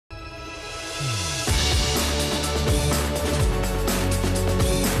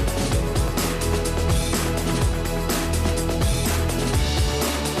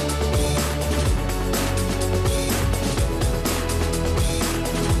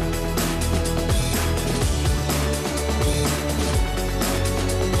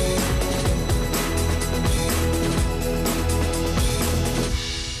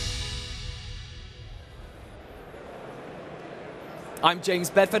I'm James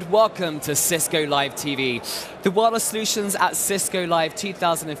Bedford. Welcome to Cisco Live TV. The Wireless Solutions at Cisco Live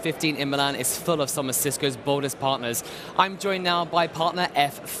 2015 in Milan is full of some of Cisco's boldest partners. I'm joined now by partner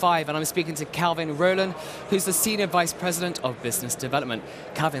F5, and I'm speaking to Rowland, who's the Senior Vice President of Business Development.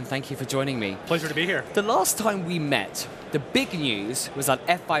 Calvin, thank you for joining me. Pleasure to be here. The last time we met, the big news was that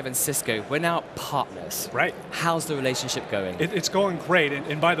F5 and Cisco were now partners. Right. How's the relationship going? It's going great,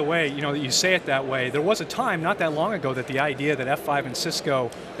 and by the way, you say it that way. There was a time not that long ago that the idea that F5 and Cisco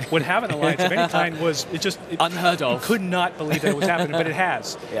would have an alliance of any kind was unheard of. You could not believe that it was happening, but it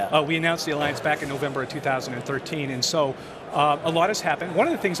has. Yeah. We announced the alliance back in November of 2013, and so a lot has happened. One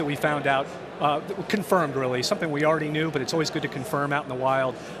of the things that we found out, confirmed really, something we already knew, but it's always good to confirm out in the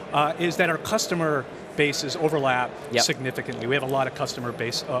wild, is that our customer bases overlap significantly. We have a lot of customer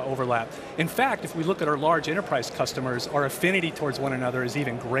base overlap. In fact, if we look at our large enterprise customers, our affinity towards one another is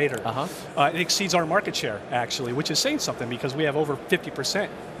even greater. It exceeds our market share, actually, which is saying something because we have over 50%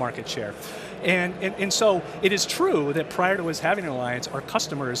 market share. And so it is true that prior to us having an alliance, our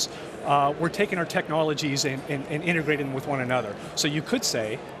customers were taking our technologies and integrating them with one another. So you could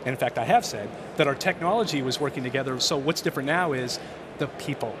say, and in fact I have said, that our technology was working together. So what's different now is the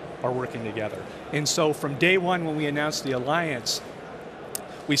people are working together. And so from day one when we announced the alliance,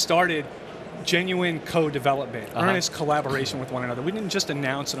 we started genuine co-development, earnest collaboration with one another. We didn't just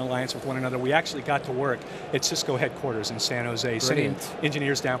announce an alliance with one another, we actually got to work at Cisco headquarters in San Jose, sending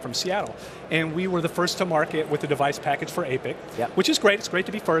engineers down from Seattle. And we were the first to market with the device package for APIC, which is great, it's great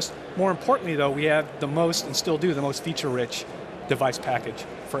to be first. More importantly though, we have the most, and still do, the most feature-rich device package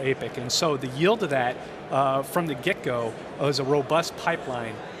for APIC. And so the yield of that from the get-go was a robust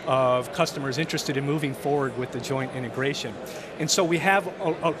pipeline of customers interested in moving forward with the joint integration. And so we have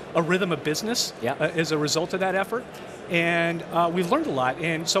a rhythm of business as a result of that effort, and we've learned a lot.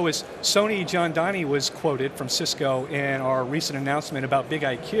 And so as Soni Jiandani was quoted from Cisco in our recent announcement about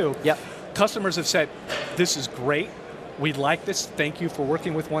BigIQ, customers have said, this is great, we like this, thank you for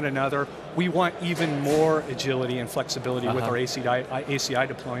working with one another. We want even more agility and flexibility with our ACI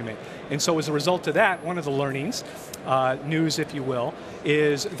deployment. And so as a result of that, one of the learnings, news if you will,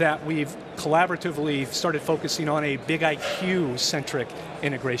 is that we've collaboratively started focusing on a BigIQ-centric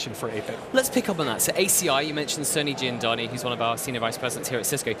integration for APIC. Let's pick up on that. So ACI, you mentioned Soni Jiandani, who's one of our senior vice presidents here at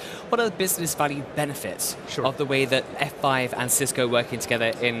Cisco. What are the business value benefits of the way that F5 and Cisco are working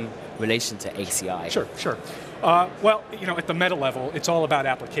together in relation to ACI? Sure. Well, at the meta level, it's all about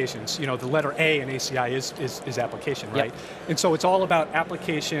applications. The letter A in ACI is application, right? And so it's all about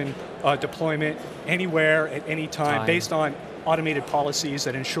application deployment anywhere at any time based on automated policies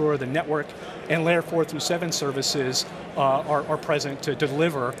that ensure the network and layer 4 through 7 services are present to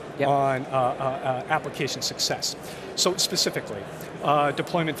deliver on application success. So specifically,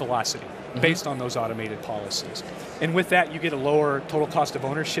 deployment velocity based on those automated policies. And with that, you get a lower total cost of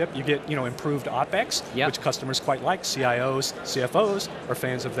ownership, you get improved OpEx, which customers quite like. CIOs, CFOs are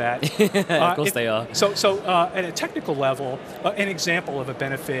fans of that. Of course they are. So at a technical level, an example of a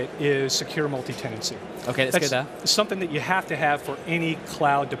benefit is secure multi-tenancy. Okay, let's go there. Something that you have to have for any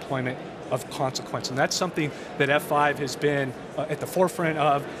cloud deployment of consequence, and that's something that F5 has been at the forefront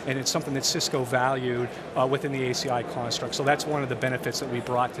of, and it's something that Cisco valued within the ACI construct. So that's one of the benefits that we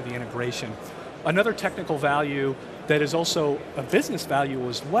brought to the integration. Another technical value that is also a business value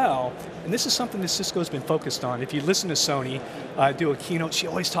as well, and this is something that Cisco's been focused on. If you listen to Soni do a keynote, she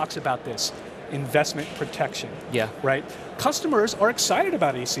always talks about this. Investment protection, right? Customers are excited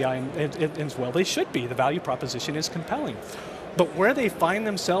about ACI, and as well they should be. The value proposition is compelling. But where they find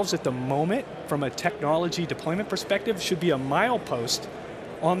themselves at the moment, from a technology deployment perspective, should be a milepost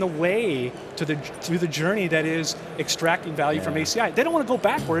on the way to through the journey that is extracting value from ACI. They don't want to go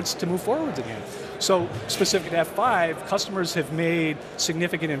backwards to move forwards again. So specific to F5, customers have made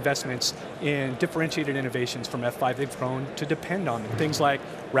significant investments in differentiated innovations from F5. They've grown to depend on them. Things like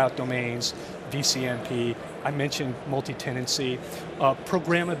route domains, VCNP, I mentioned multi-tenancy,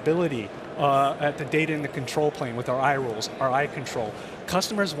 programmability, at the data in the control plane with our iRules, our iControl.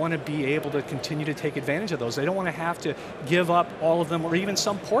 Customers want to be able to continue to take advantage of those. They don't want to have to give up all of them or even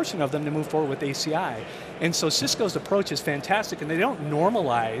some portion of them to move forward with ACI. And so Cisco's approach is fantastic, and they don't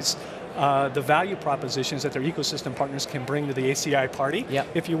normalize the value propositions that their ecosystem partners can bring to the ACI party,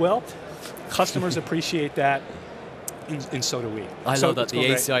 if you will. Customers appreciate that. And so do we. I love that, the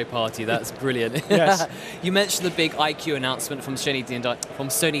ACI party, that's brilliant. Yes. You mentioned the BigIQ announcement from Soni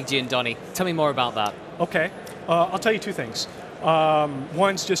Jiandani. Tell me more about that. Okay, I'll tell you two things.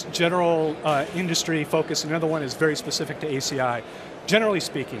 One's just general industry focus, and another one is very specific to ACI. Generally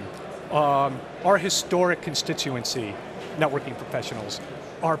speaking, our historic constituency, networking professionals,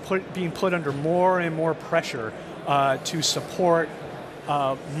 are being put under more and more pressure to support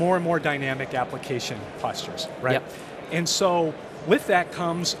more and more dynamic application postures, right? Yep. And so with that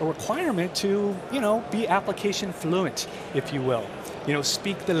comes a requirement to, be application fluent, if you will.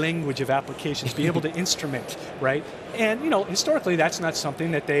 Speak the language of applications, be able to instrument, right? And, historically, that's not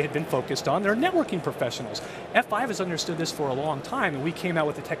something that they had been focused on. They're networking professionals. F5 has understood this for a long time, and we came out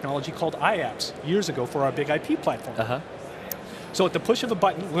with a technology called IAPS years ago for our BigIP platform. So at the push of a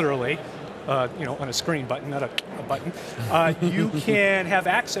button, literally, on a screen button, not a button, you can have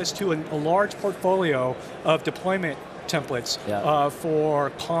access to a large portfolio of deployment templates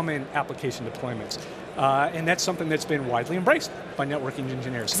for common application deployments. And that's something that's been widely embraced by networking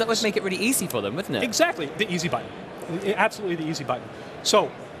engineers. Because that would make it really easy for them, wouldn't it? Exactly, the easy button. Absolutely the easy button. So,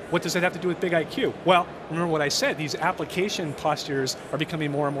 what does it have to do with BigIQ? Well, remember what I said, these application postures are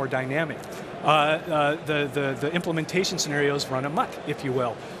becoming more and more dynamic. The implementation scenarios run amok, if you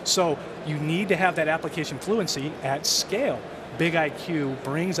will. So, you need to have that application fluency at scale. BigIQ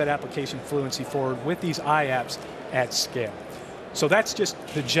brings that application fluency forward with these IAPS at scale. So that's just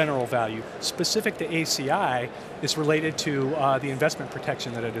the general value. Specific to ACI is related to the investment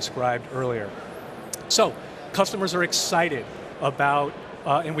protection that I described earlier. So customers are excited about,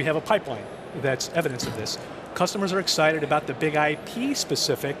 and we have a pipeline that's evidence of this. Customers are excited about the BigIP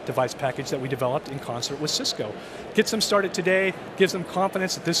specific device package that we developed in concert with Cisco. Gets them started today, gives them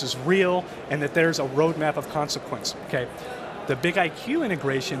confidence that this is real and that there's a roadmap of consequence, okay? The BigIQ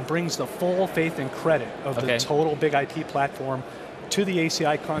integration brings the full faith and credit of the total BigIP platform to the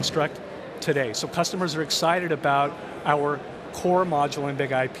ACI construct today. So customers are excited about our core module in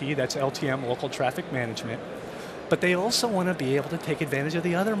BigIP, that's LTM, local traffic management, but they also want to be able to take advantage of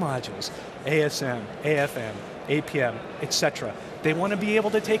the other modules, ASM, AFM, APM, etc. They want to be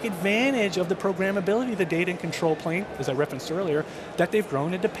able to take advantage of the programmability, the data and control plane, as I referenced earlier, that they've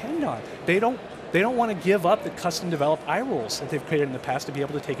grown to depend on. They don't want to give up the custom developed iRules that they've created in the past to be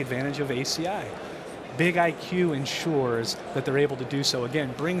able to take advantage of ACI. BigIQ ensures that they're able to do so.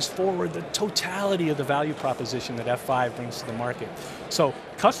 Again, brings forward the totality of the value proposition that F5 brings to the market. So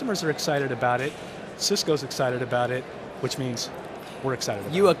customers are excited about it, Cisco's excited about it, which means we're excited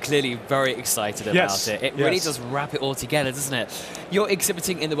about it. You are clearly very excited about it. It really does wrap it all together, doesn't it? You're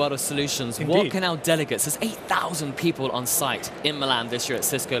exhibiting in the world of solutions. Indeed. What can our delegates, there's 8,000 people on site in Milan this year at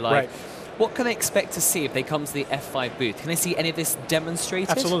Cisco Live. Right. What can they expect to see if they come to the F5 booth? Can they see any of this demonstrated?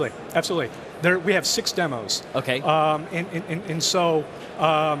 Absolutely, absolutely. We have 6 demos. Okay. So,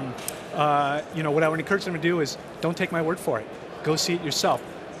 what I would encourage them to do is don't take my word for it. Go see it yourself.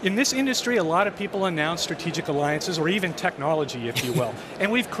 In this industry, a lot of people announce strategic alliances or even technology, if you will.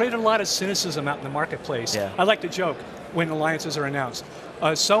 And we've created a lot of cynicism out in the marketplace. Yeah. I like to joke when alliances are announced.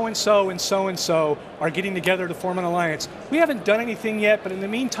 So-and-so and so-and-so are getting together to form an alliance. We haven't done anything yet, but in the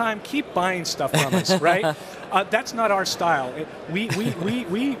meantime, keep buying stuff from us, right? That's not our style. We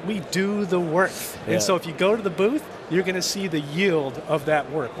do the work. Yeah. And so if you go to the booth, you're going to see the yield of that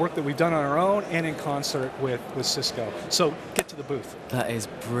work that we've done on our own and in concert with Cisco. So get to the booth. That is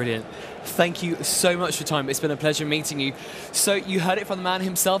brilliant. Thank you so much for your time. It's been a pleasure meeting you. So you heard it from the man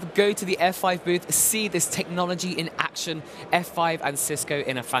himself. Go to the F5 booth, see this technology in action. F5 and Cisco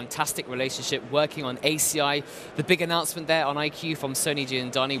in a fantastic relationship working on ACI. The big announcement there on IQ from Soni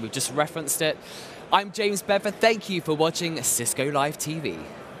Giandani, we've just referenced it. I'm James Bedford. Thank you for watching Cisco Live TV.